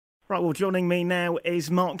Right, well, joining me now is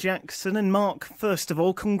Mark Jackson. And Mark, first of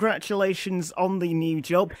all, congratulations on the new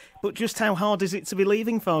job. But just how hard is it to be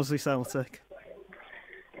leaving Farsley Celtic?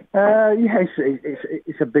 Yeah,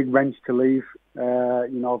 it's a big wrench to leave.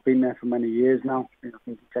 I've been there for many years now. I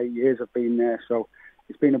think it's 8 years I've been there, so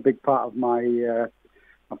it's been a big part of my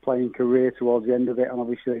playing career towards the end of it, and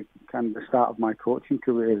obviously kind of the start of my coaching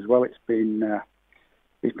career as well. It's been a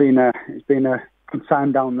good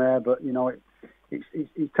time down there, but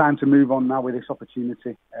it's time to move on now with this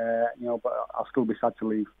opportunity. But I'll still be sad to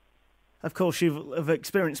leave. Of course, you've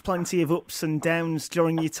experienced plenty of ups and downs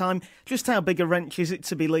during your time. Just how big a wrench is it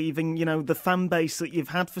to be leaving, the fan base that you've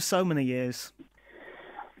had for so many years?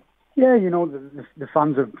 Yeah, the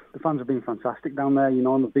fans have been fantastic down there.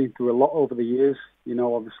 And they've been through a lot over the years.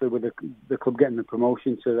 Obviously with the club getting the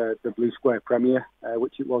promotion to the Blue Square Premier,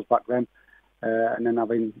 which it was back then, and then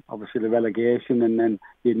having obviously the relegation, and then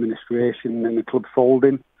the administration, and the club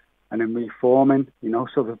folding, and then reforming.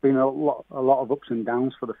 So there's been a lot of ups and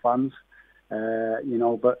downs for the fans.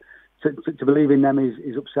 But to believe in them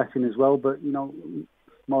is upsetting as well. But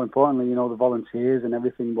more importantly, the volunteers and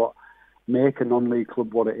everything what make a non-league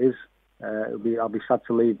club what it is. I'll be sad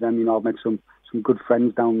to leave them. I've made some good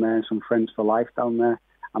friends down there, some friends for life down there.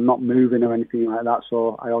 I'm not moving or anything like that,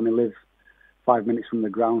 so I only live 5 minutes from the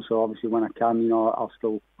ground. So obviously, when I can, I'll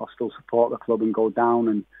still support the club and go down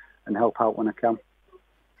and help out when I can.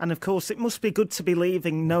 And of course, it must be good to be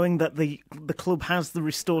leaving, knowing that the club has the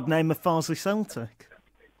restored name of Farsley Celtic.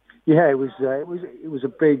 Yeah, it was a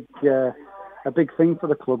big thing for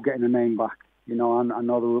the club getting the name back. I know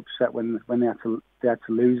they were upset when they had to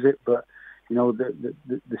lose it, but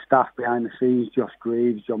the staff behind the scenes, Josh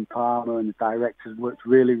Greaves, John Palmer, and the directors worked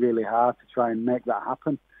really, really hard to try and make that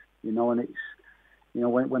happen. And it's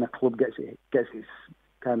when a club gets its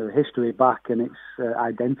kind of history back and its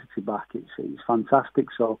identity back, it's fantastic.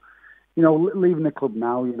 So, leaving the club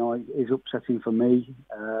now, it is upsetting for me,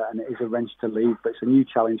 and it is a wrench to leave. But it's a new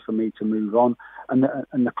challenge for me to move on, and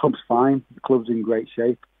the club's fine. The club's in great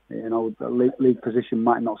shape. The league position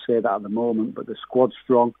might not say that at the moment, but the squad's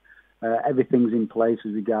strong. Everything's in place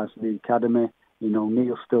as regards to the academy.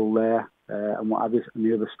 Neil's still there, and what have you, and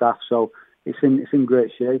the other staff. So it's in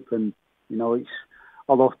great shape, and it's.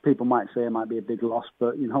 Although people might say it might be a big loss,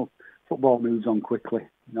 but football moves on quickly.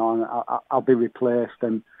 And I'll be replaced,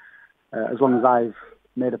 and as long as I've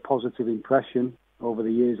made a positive impression over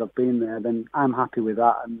the years I've been there, then I'm happy with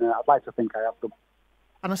that, and I'd like to think I have done.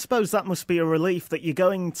 And I suppose that must be a relief that you're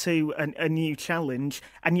going to a new challenge,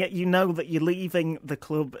 and yet you know that you're leaving the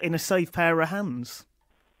club in a safe pair of hands.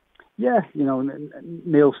 Yeah,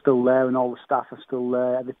 Neil's still there, and all the staff are still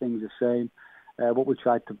there. Everything's the same. What we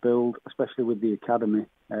tried to build, especially with the academy,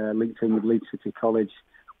 linked in with Leeds City College,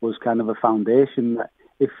 was kind of a foundation that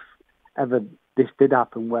if ever this did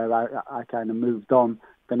happen where I kind of moved on,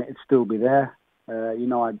 then it'd still be there. I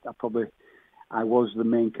was the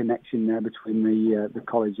main connection there between the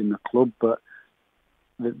college and the club, but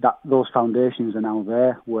those foundations are now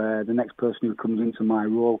there, where the next person who comes into my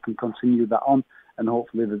role can continue that on, and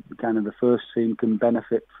hopefully the first team can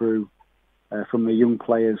benefit from the young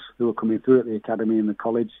players who are coming through at the academy and the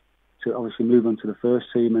college to obviously move on to the first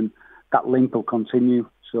team, and that link will continue.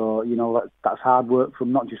 So, that's hard work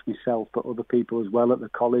from not just myself, but other people as well at the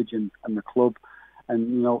college and the club.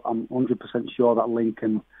 And, I'm 100% sure that link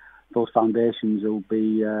and those foundations will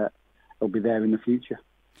be there in the future.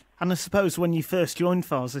 And I suppose when you first joined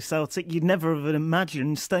Farsley Celtic, you'd never have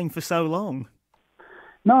imagined staying for so long.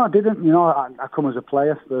 No, I didn't. I come as a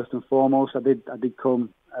player first and foremost. I did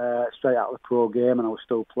come straight out of the pro game, and I was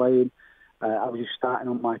still playing. I was just starting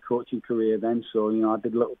on my coaching career then, so I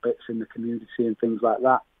did little bits in the community and things like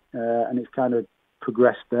that, and it's kind of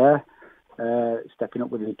progressed there. Stepping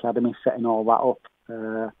up with the academy, setting all that up.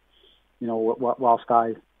 Whilst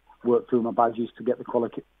I work through my badges to get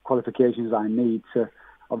the qualifications I need to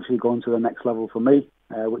obviously go on to the next level for me,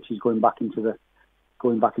 which is going back into the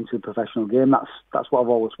professional game. That's what I've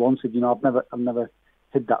always wanted. I've never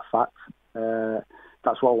hid that fact.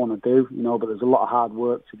 That's what I want to do. But there's a lot of hard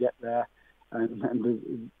work to get there, and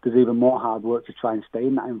there's even more hard work to try and stay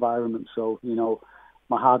in that environment. So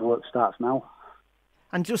my hard work starts now.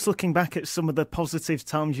 And just looking back at some of the positive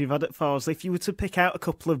times you've had at Farsley, if you were to pick out a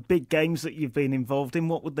couple of big games that you've been involved in,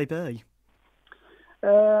 what would they be?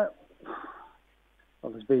 Well,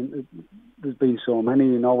 there's been so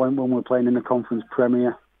many. When we're playing in the Conference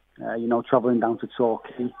Premier, travelling down to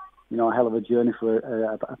Torquay, a hell of a journey for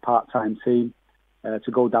a part-time team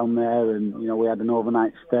to go down there, and we had an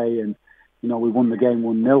overnight stay, and we won the game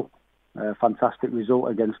 1-0. Fantastic result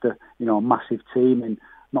against a massive team in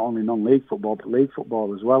not only non-league football but league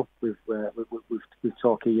football as well with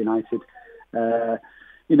Torquay United.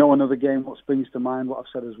 Another game. What springs to mind, what I've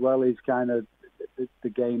said as well, is kind of the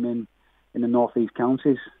game in the North East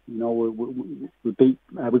counties. We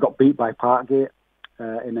got beat by Parkgate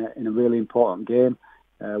in a really important game,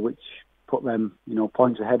 which put them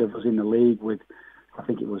points ahead of us in the league with, I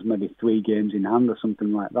think it was maybe 3 games in hand or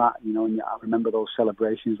something like that. And I remember those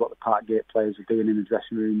celebrations, what the Parkgate players were doing in the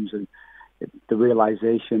dressing rooms, and the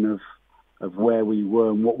realisation of where we were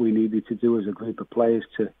and what we needed to do as a group of players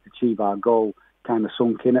to achieve our goal kind of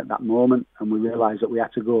sunk in at that moment, and we realised that we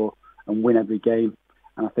had to go and win every game.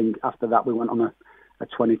 And I think after that we went on a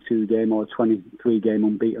 22 game or a 23 game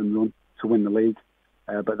unbeaten run to win the league.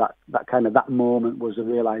 But that moment was a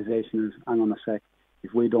realisation of, hang on a sec,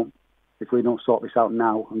 if we don't sort this out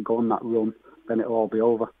now and go on that run, then it'll all be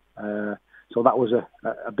over. So that was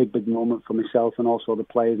a big moment for myself and also the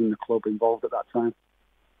players in the club involved at that time.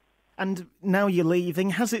 And now you're leaving,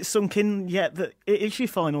 has it sunk in yet that it is your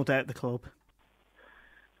final day at the club?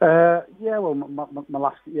 Well, my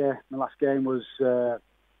last game was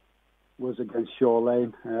against Shore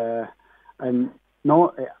Lane, and no,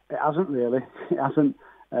 it hasn't really. It hasn't.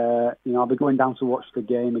 I'll be going down to watch the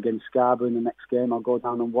game against Scarborough in the next game. I'll go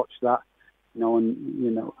down and watch that.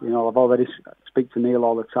 I've already speak to Neil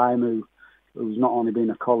all the time, who's not only been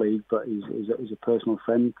a colleague but he's a personal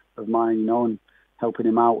friend of mine. And helping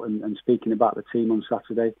him out and speaking about the team on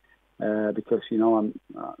Saturday, because I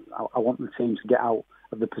want the team to get out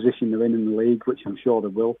of the position they're in the league, which I'm sure they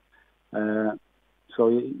will.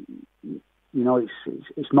 So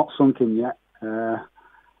it's not sunk in yet,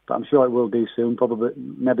 but I'm sure it will do soon. Probably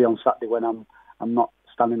maybe on Saturday when I'm not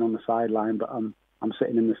standing on the sideline, but I'm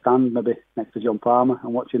sitting in the stand, maybe next to John Palmer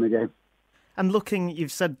and watching the game. And looking,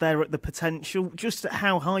 you've said there at the potential. Just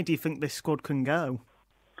how high do you think this squad can go?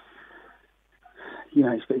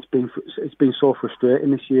 It's been so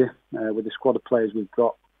frustrating this year with the squad of players we've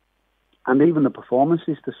got. And even the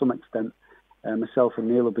performances, to some extent, myself and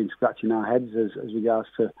Neil have been scratching our heads as regards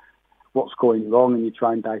to what's going wrong, and you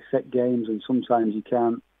try and dissect games, and sometimes you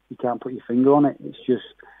can't put your finger on it.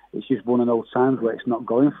 It's just one of those times where it's not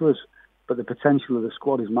going for us. But the potential of the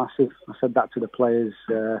squad is massive. I said that to the players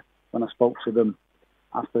when I spoke to them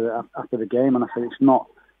after the game, and I said it's not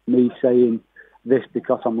me saying this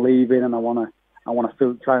because I'm leaving and I want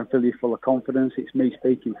to try and fill you full of confidence. It's me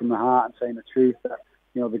speaking from the heart and saying the truth that.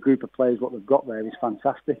 The group of players, what they've got there is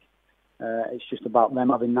fantastic. It's just about them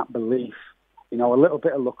having that belief, a little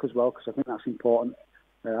bit of luck as well, because I think that's important,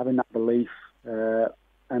 having that belief.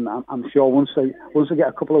 And I'm sure once they get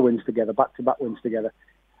a couple of wins together, back-to-back wins together,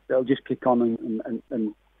 they'll just kick on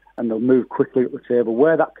and they'll move quickly up the table.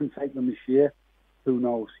 Where that can take them this year, who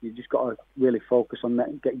knows? You've just got to really focus on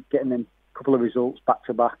that, getting them a couple of results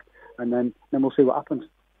back-to-back, and then we'll see what happens.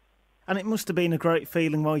 And it must have been a great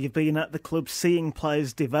feeling while you've been at the club, seeing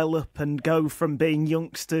players develop and go from being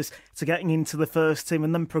youngsters to getting into the first team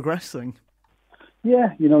and then progressing.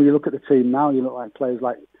 Yeah, you look at the team now, you look like players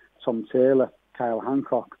like Tom Taylor, Kyle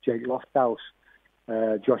Hancock, Jake Lofthouse,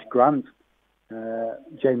 Josh Grant,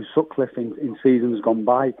 James Sutcliffe in seasons gone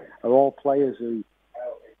by, are all players who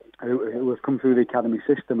have come through the academy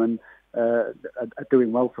system and are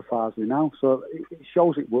doing well for Farsley now. So it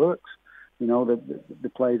shows it works.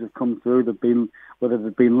 The players have come through. Whether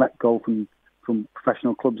they've been let go from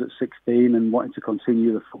professional clubs at 16 and wanting to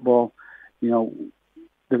continue the football.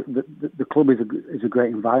 The club is a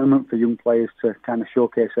great environment for young players to kind of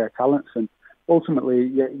showcase their talents, and ultimately,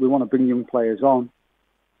 we want to bring young players on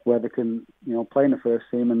where they can, play in the first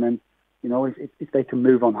team, and then, if they can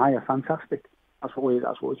move on higher, fantastic. That's what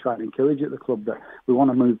we try and encourage at the club. That we want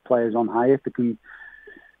to move players on higher. If they can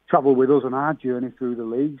travel with us on our journey through the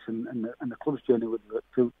leagues and the club's journey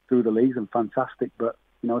through the leagues, and fantastic. But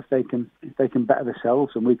if they can better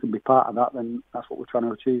themselves and we can be part of that, then that's what we're trying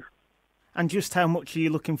to achieve. And just how much are you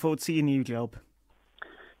looking forward to your new job?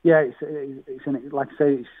 Yeah, like I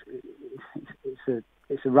say,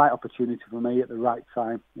 it's a right opportunity for me at the right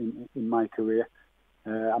time in my career.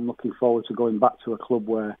 I'm looking forward to going back to a club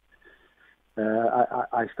where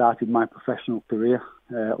I started my professional career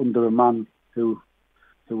under a man who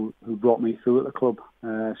brought me through at the club.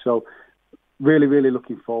 So really, really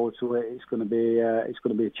looking forward to it. It's going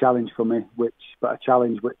to be a challenge for me, but a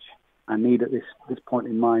challenge which I need at this point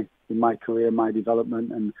in my career, my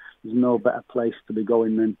development. And there's no better place to be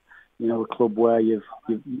going than a club where you've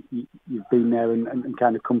been there and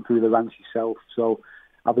kind of come through the ranks yourself. So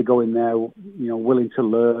I'll be going there, willing to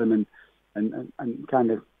learn and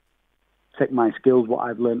kind of take my skills, what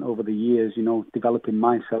I've learned over the years, developing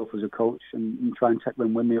myself as a coach and try and take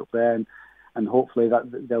them with me up there. And and hopefully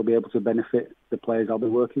that they'll be able to benefit the players I'll be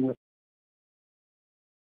working with.